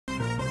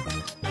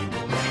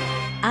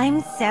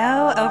I'm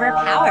so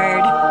overpowered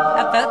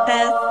about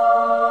this.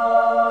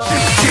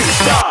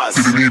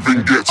 Didn't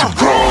even get to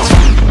Brawl.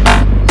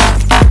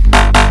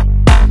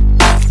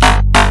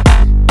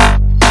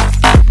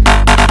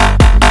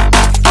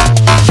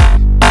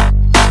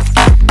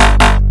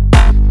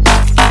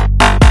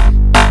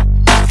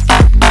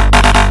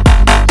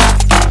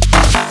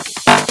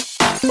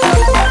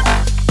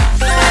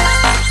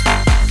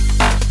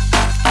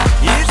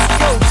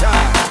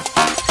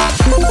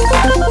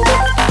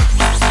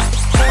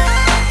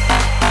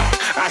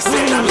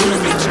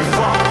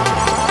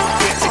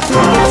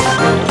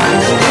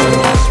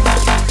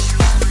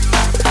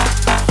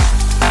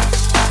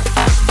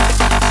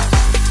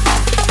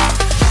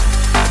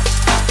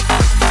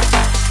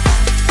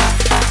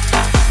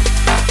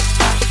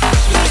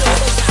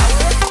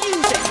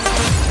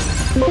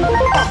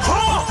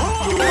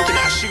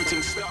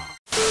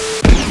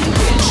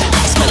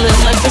 Smelling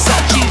like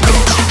Versace,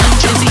 rich.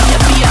 Jay-Z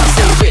and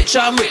Beyonce, rich.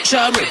 I'm rich,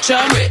 I'm rich,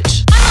 I'm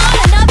rich. I'm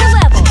on another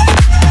level.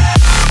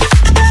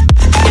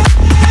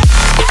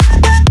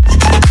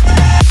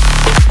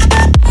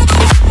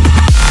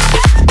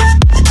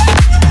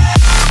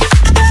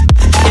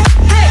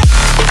 Hey!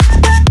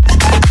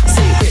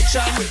 Say rich,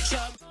 I'm rich,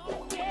 I'm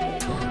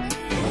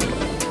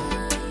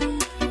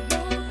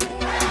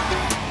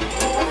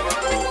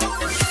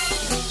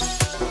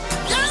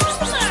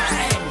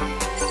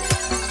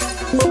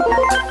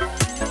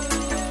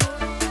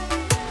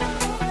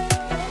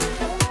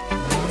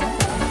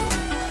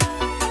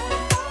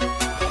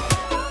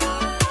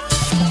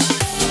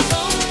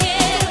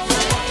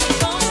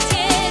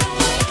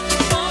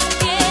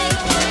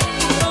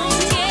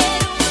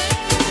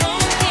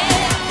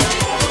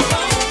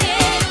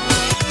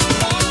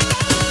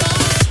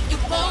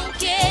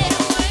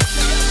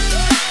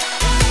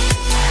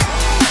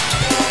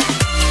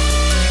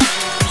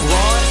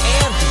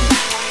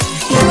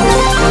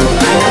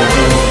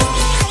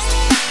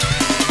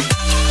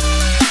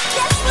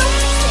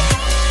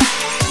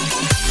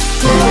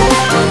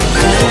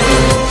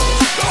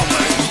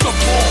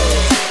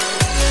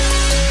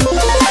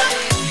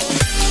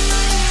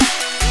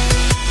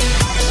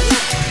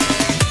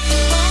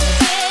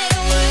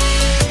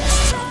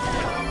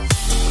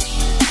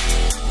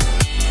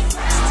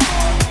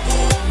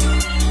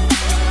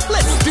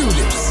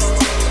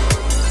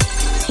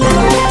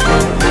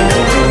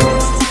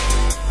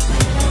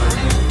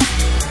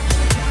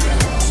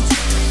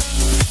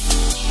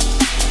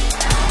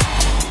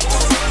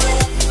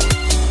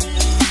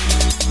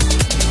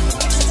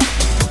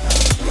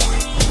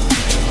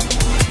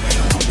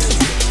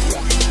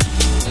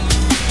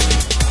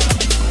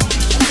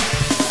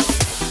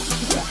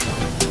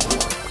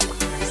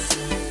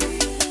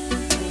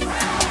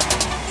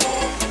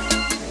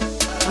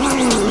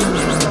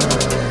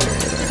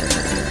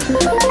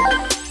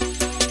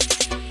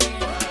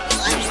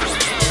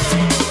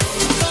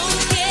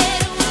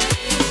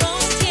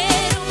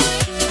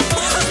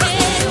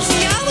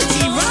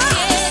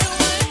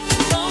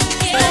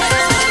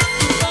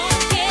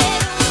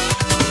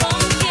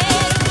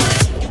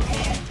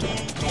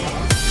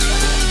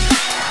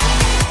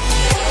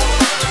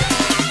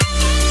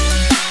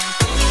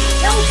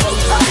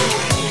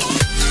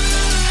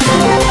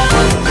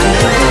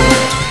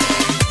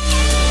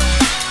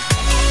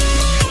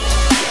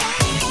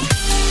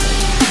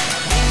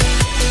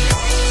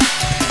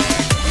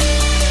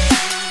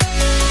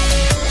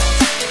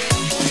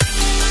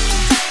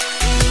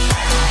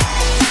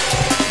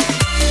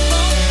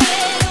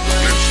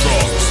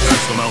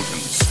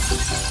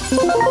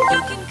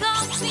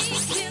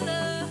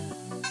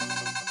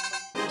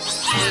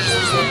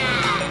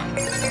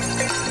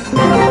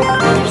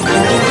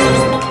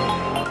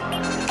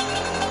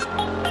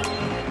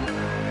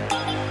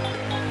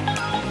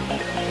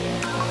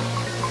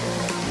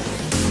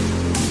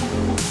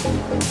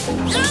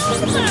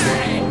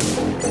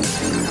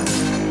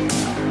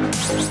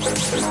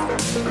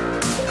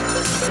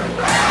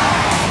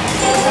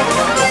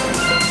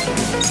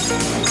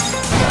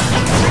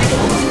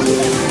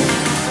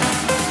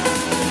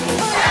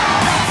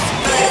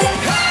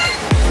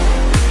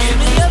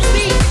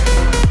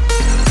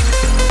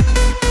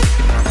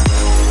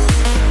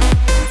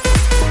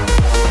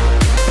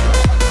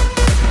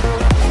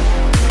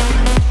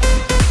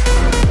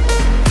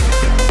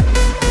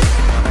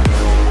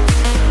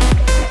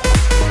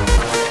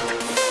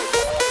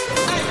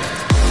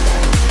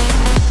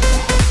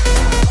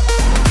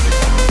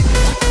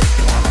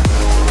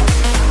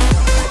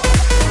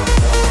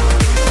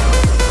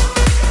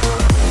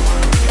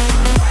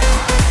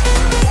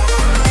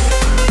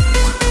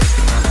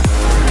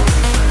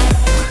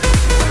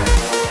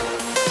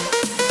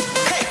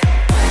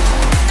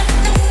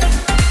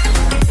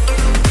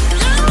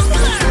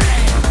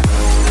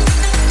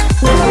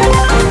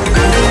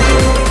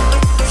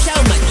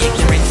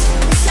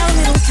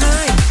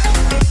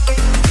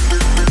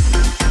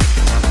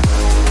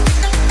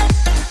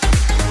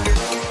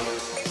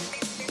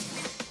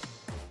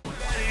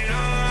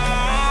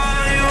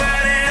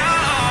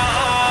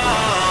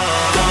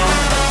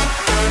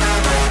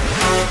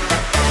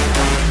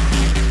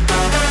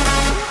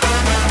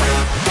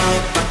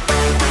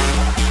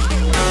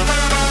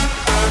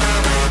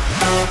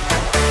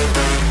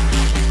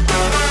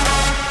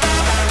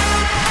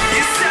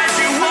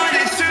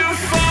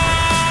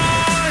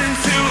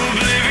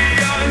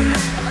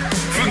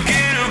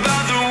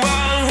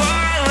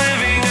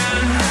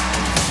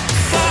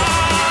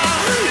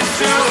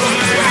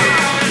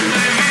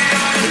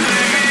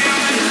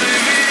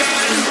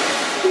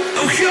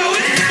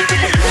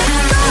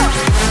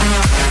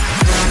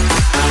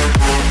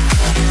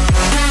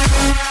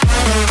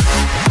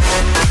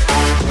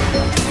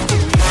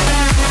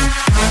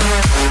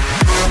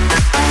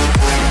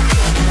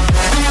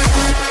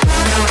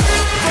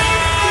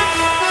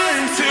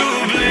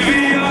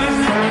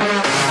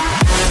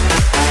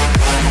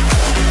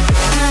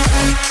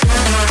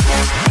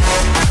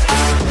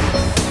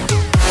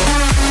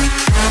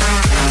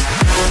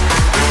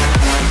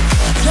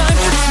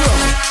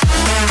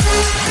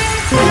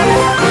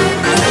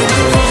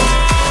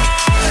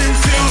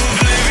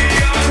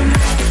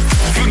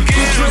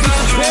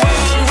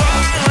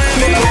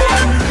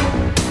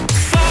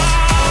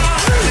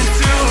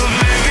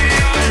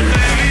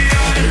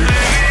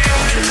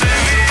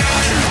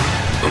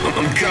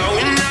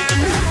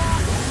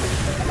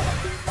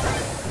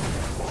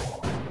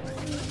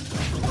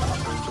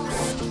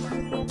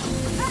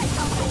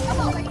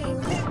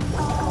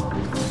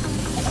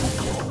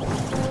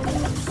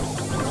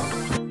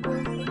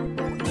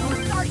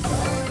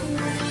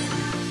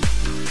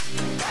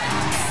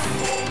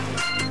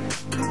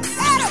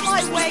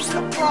makes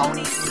the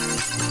brownie.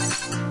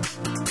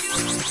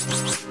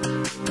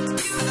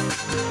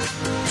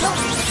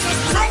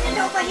 Lightning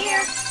over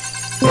here.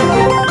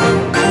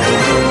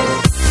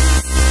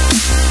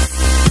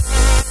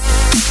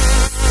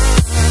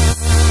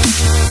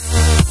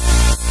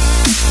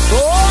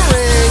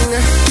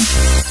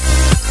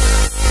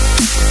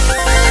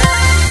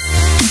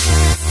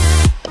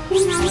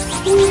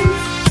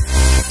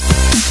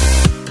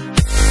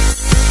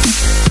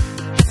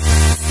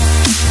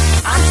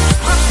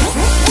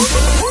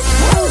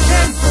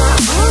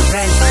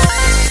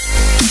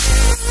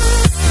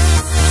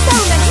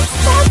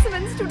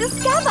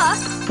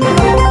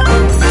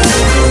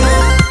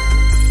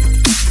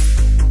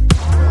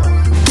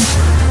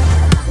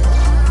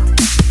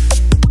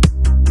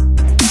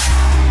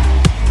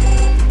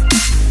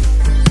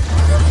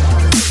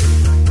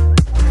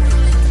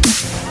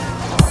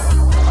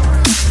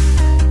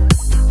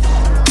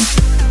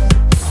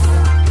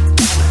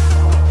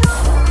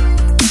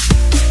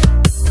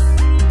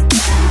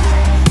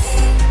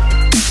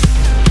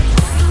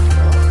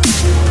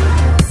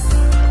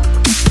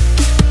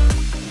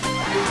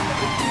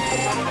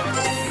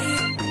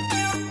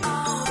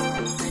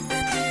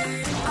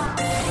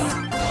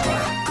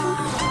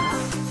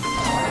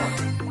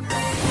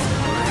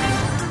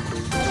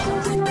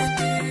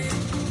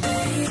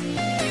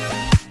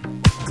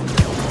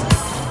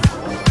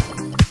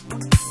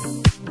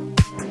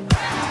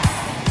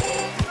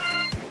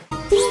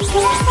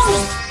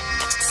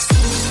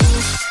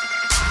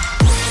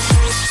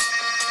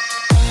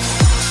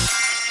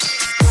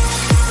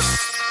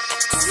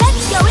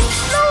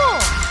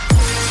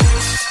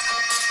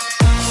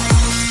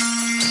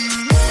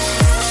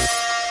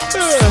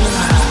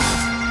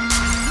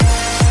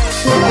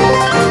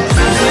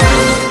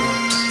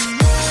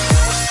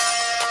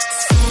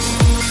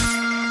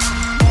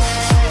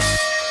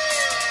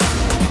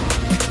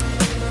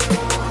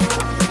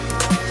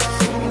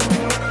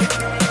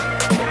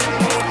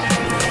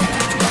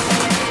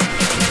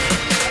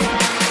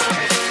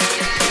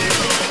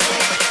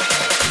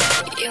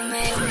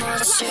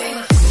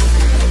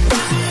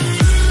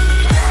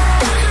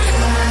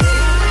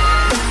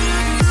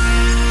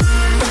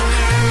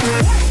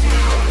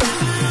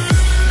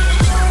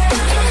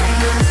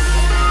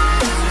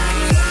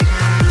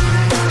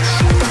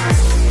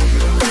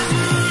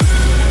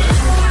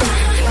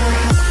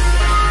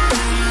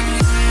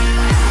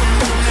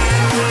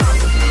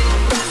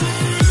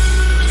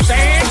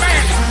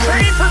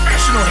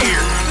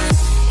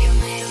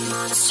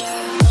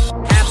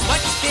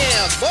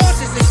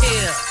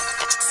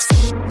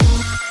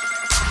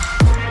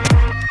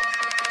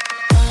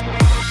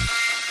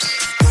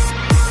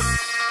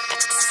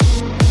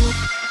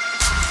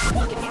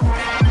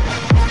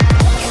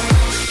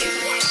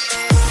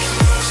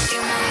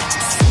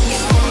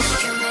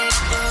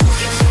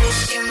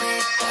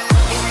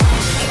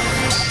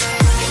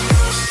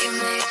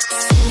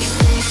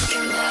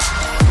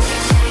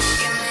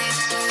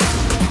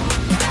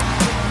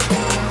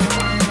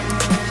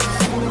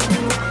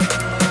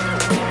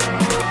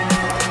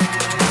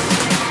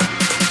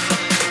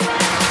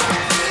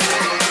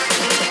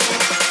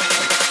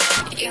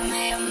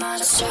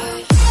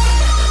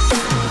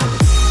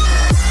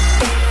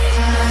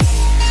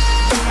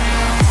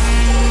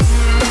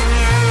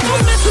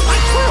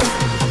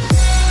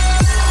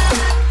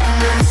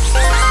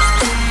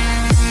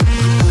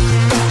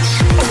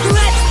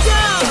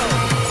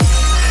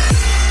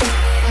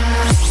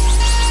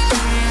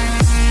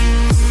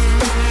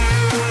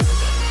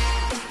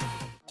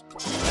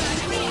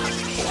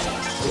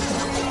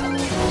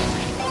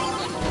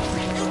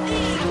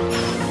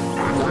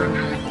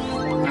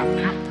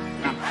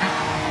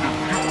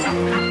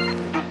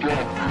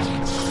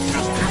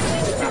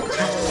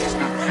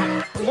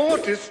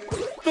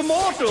 The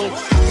mortal!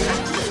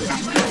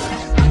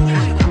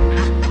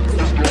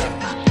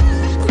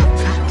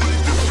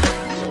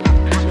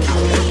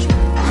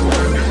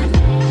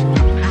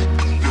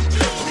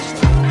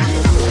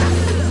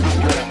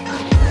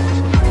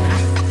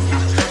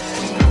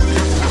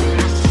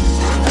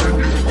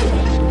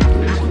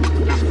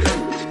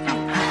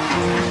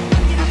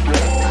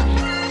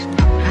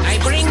 I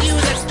bring you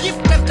the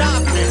gift of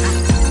darkness.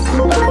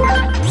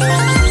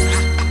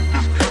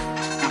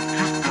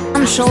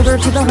 From shoulder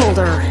to the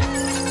holder.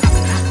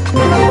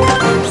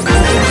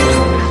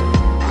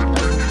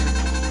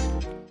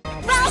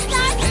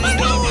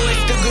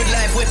 It's the good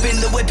life,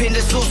 whipping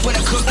the sauce when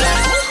I cook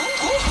like.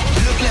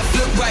 Look left,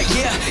 look right,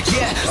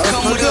 yeah,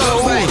 come with a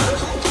hook right.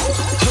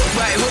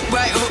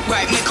 Hook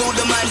right, make all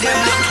the man them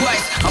look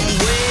twice. I'm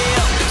way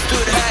up,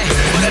 stood high,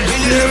 but I've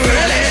been in the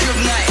real like shook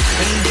night.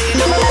 And they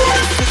know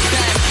it took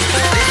time.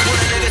 This what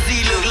a legacy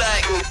look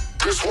like.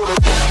 This what a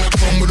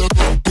come with a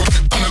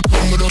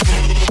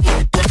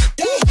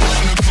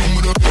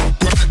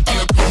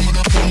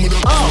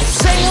All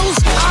sales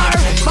are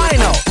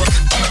final.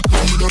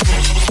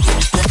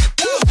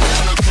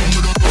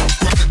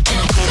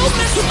 Don't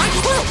mess with my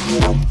crew.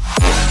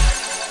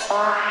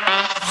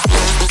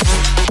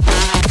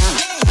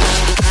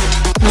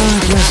 I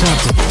guess I'll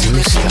have to do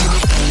stuff.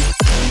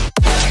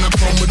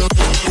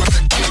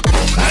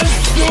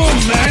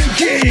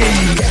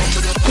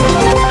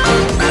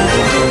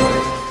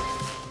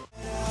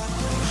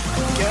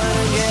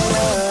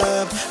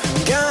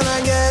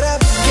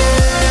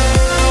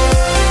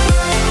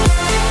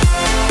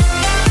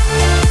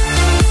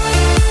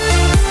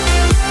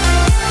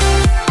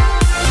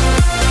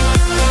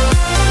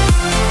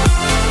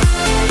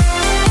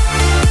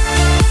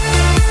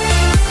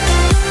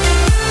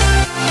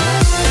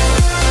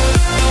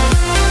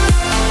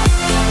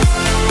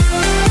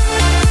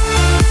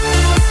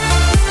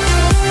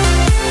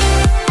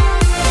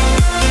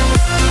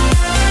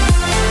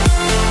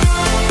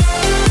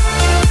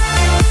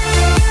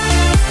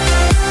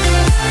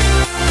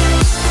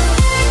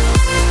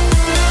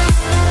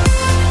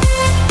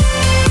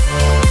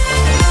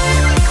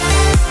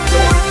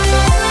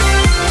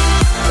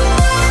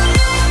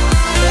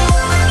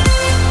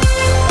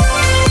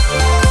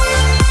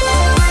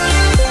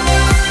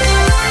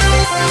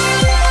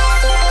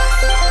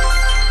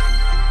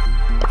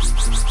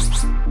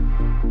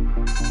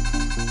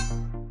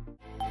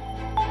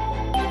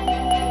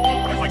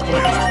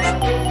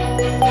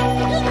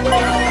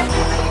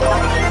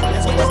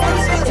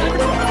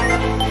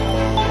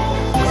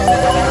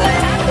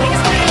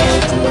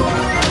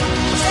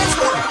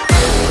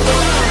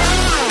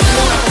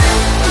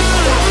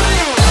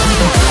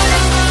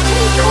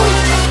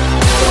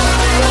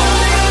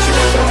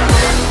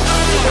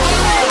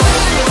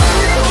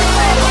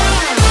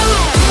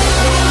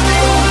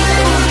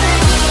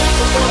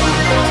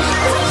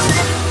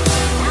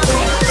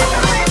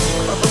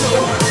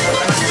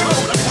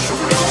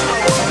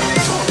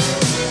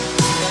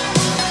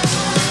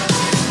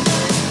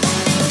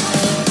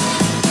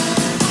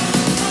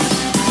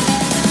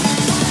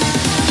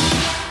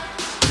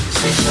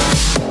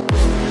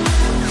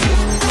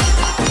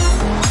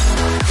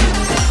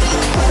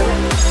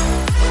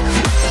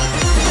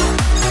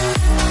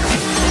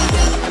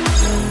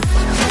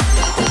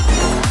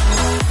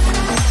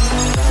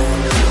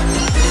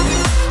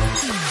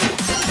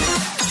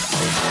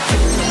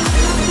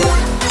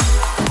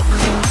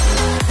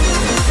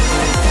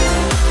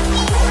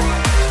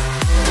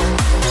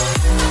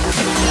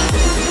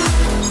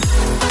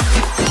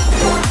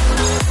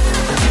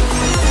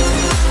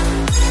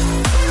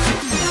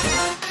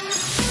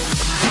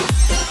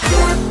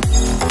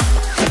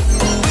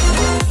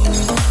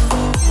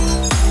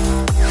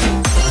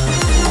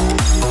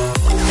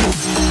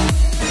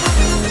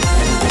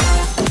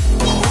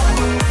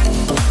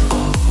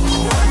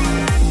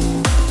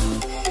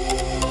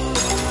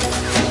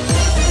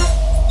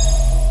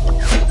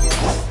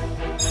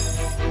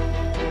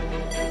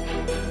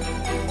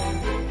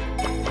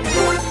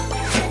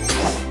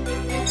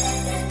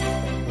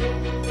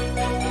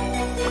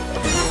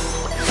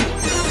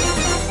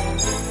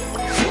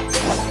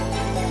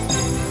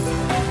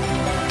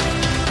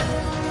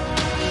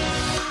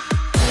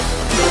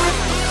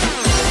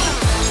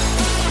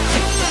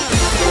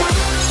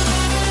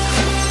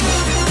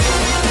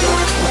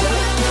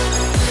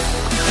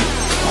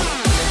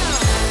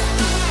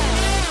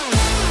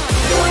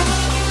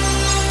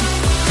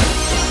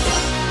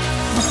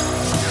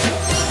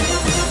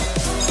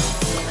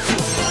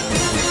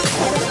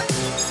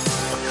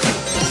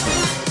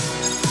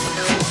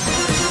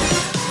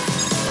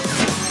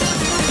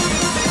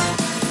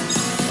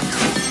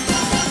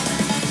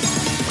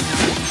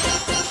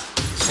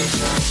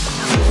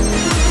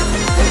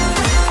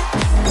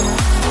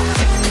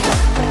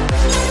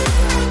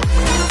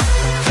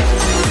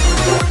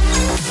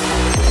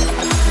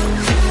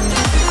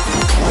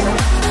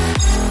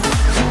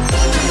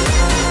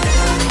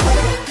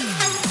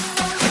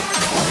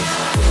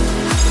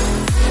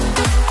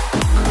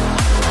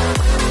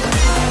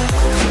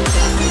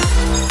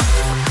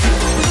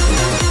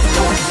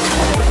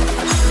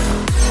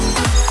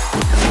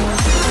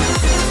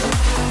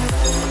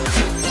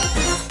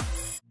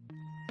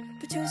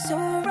 too so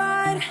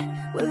right.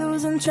 We're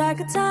losing track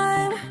of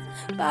time,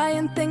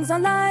 buying things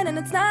online, and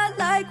it's not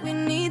like we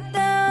need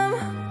them.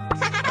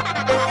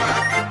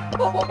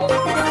 We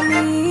don't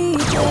need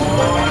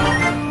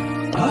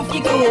them. Off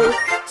you go.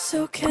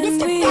 So can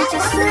we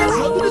just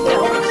slow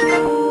down?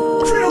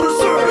 Feel the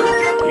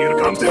surge. Here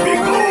comes the big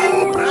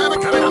boom. I'm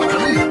coming.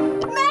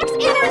 Max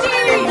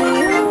energy!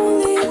 The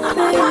only thing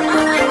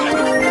I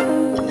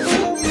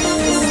do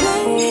is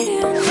lay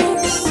here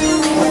next to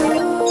you.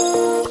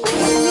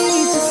 We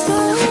need to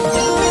slow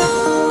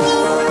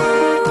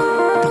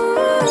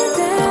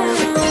down.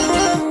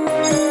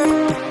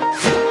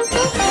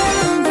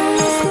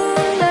 Embrace the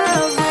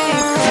love we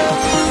found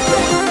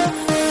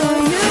for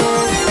you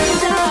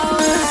and our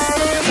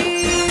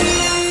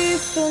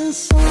safe and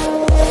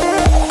sound.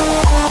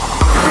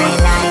 I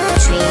like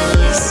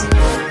trees.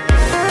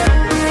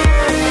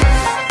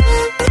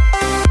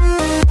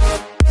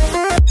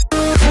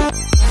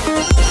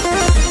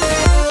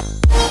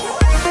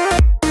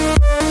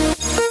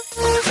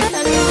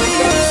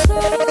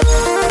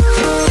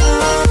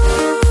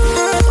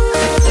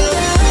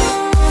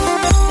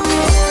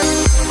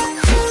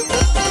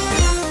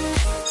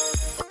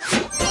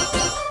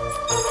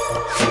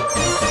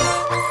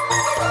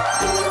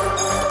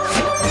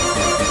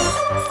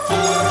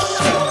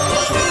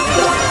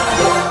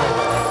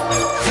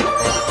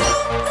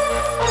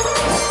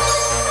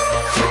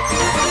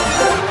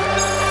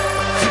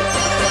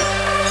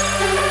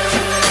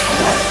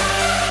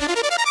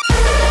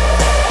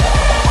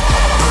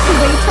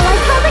 Wait till I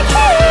tell the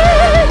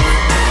kids!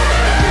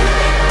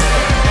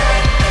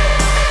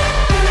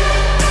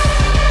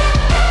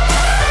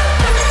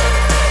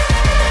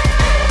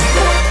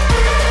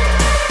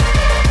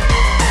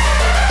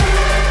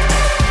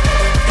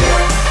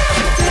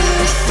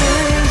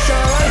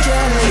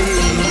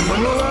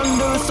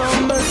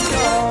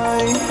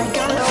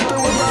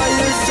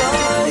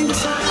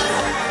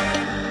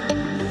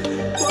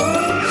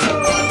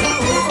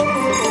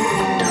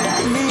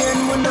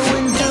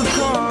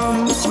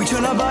 We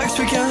turn our backs,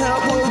 we can't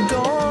help, we're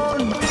gone.